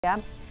Yeah.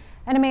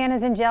 And a man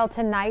is in jail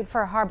tonight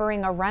for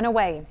harboring a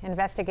runaway.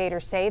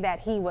 Investigators say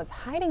that he was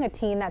hiding a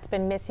teen that's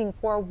been missing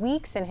for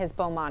weeks in his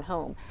Beaumont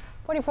home.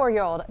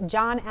 44-year-old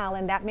John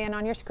Allen, that man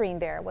on your screen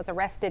there, was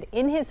arrested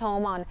in his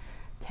home on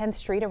 10th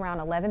Street around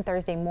 11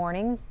 Thursday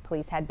morning.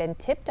 Police had been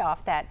tipped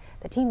off that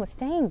the teen was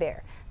staying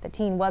there. The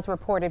teen was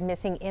reported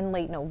missing in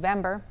late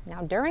November.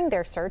 Now, during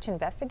their search,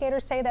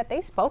 investigators say that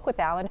they spoke with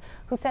Allen,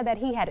 who said that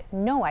he had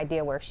no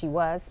idea where she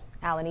was.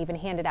 Allen even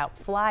handed out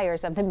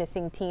flyers of the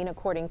missing teen,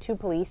 according to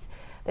police.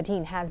 The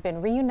teen has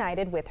been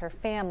reunited with her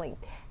family.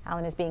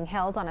 Allen is being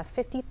held on a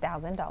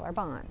 $50,000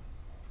 bond.